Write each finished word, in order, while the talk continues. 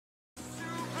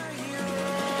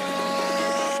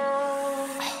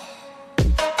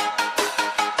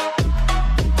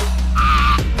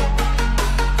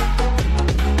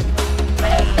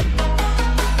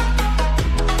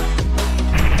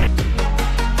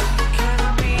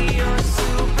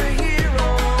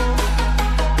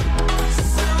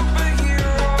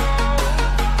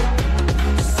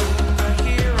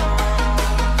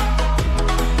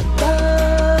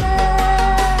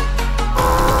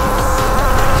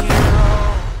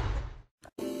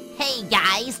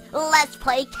let's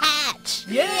play catch.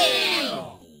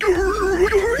 Yeah!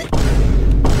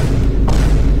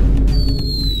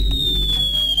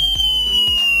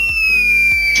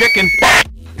 Chicken.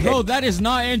 Bro, that is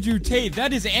not Andrew Tate.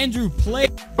 That is Andrew Play.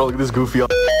 Bro, look at this goofy. Oh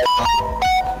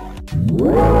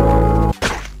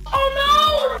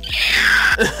no!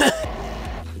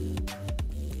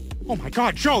 Oh my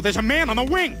God, Joe! There's a man on the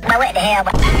wing. Now what the hell?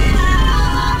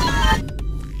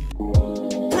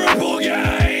 Purple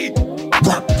guy.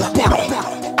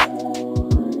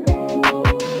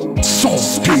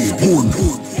 Salty Hund.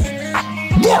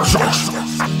 Mister.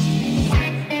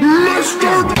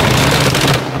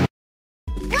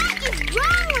 What is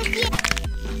wrong with you?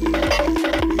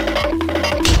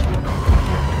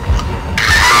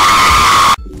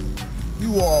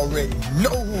 You already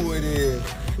know who it is.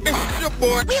 It's your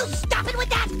boy. Will you stop it with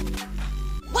that?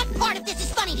 What part of this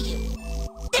is funny to you?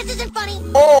 This isn't funny.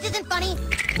 Oh. This isn't funny.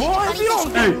 Boy, This you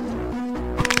isn't don't. funny.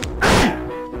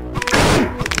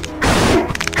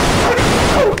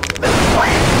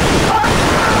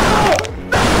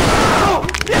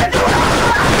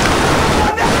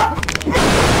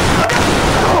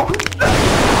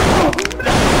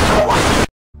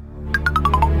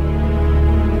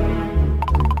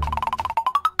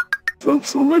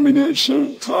 This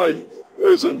elimination time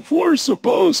isn't for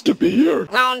supposed to be here.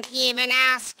 Don't even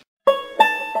ask.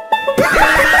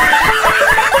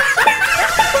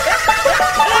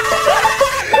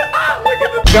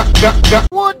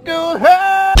 What the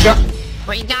hell?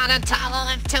 We got a total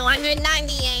of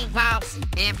 298 votes.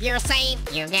 If you're safe,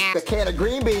 you get A can of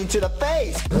green bean to the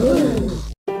face.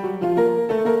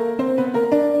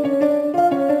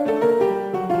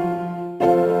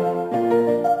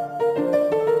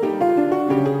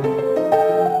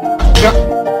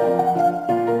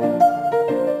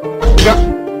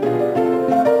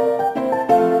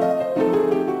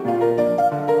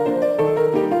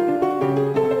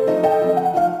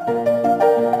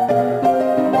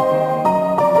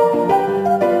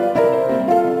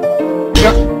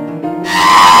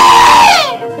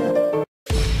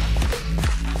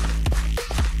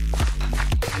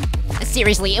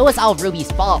 Seriously, it was all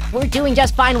Ruby's fault. We're doing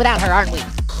just fine without her, aren't we?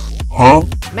 Huh?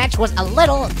 Match was a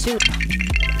little too...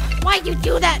 Why'd you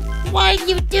do that? Why'd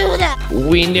you do that?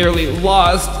 We nearly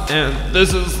lost, and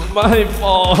this is my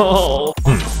fault.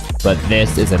 But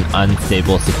this is an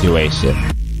unstable situation.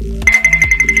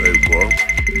 Hey, bro.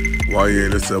 Why you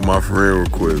ain't accept my friend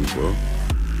request, bro?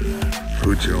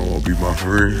 What, you don't want to be my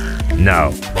friend?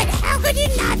 No. But how could you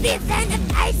not be a fan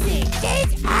of Icy?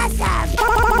 She's awesome!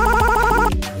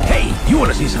 Hey, you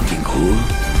want to see something cool?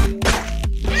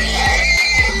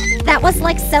 That was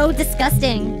like so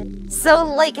disgusting. So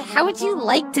like, how would you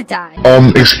like to die?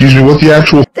 Excuse me, what the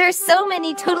actual? There's so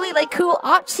many totally like cool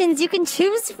options you can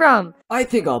choose from. I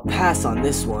think I'll pass on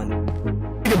this one.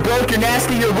 You're broke, you're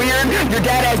nasty, you're weird. Your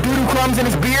dad has doodoo crumbs in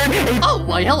his beard. Oh,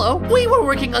 why hello. We were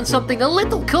working on something a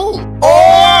little cool.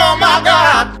 Oh my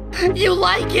God! You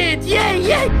like it? Yay,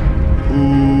 yay!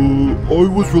 I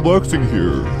was relaxing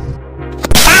here.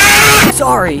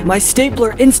 Sorry, my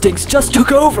stapler instincts just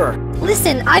took over.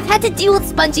 Listen, I've had to deal with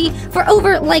Spongy for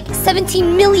over like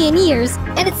 17 million years,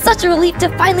 and it's such a relief to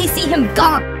finally see him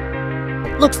gone.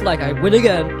 Looks like I win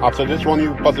again. After this one,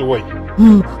 you pass away.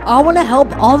 I want to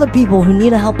help all the people who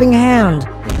need a helping hand.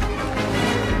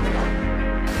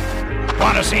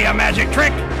 Want to see a magic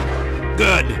trick?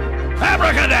 Good.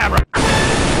 Abracadabra.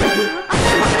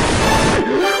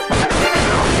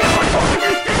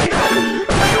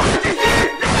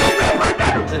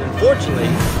 Unfortunately,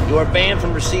 you are banned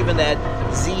from receiving that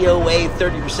ZOA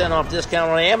 30% off discount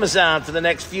on Amazon for the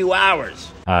next few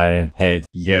hours. I hate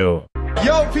you.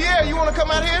 Yo, Pierre, you want to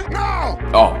come out here? No!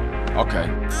 Oh, okay.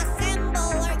 Assemble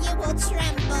or you will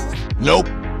tremble. Nope.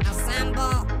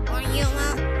 Assemble or you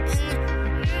will...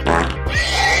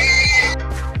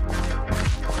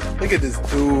 Look at this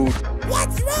dude.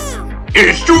 What's wrong?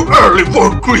 It's too early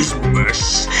for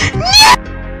Christmas.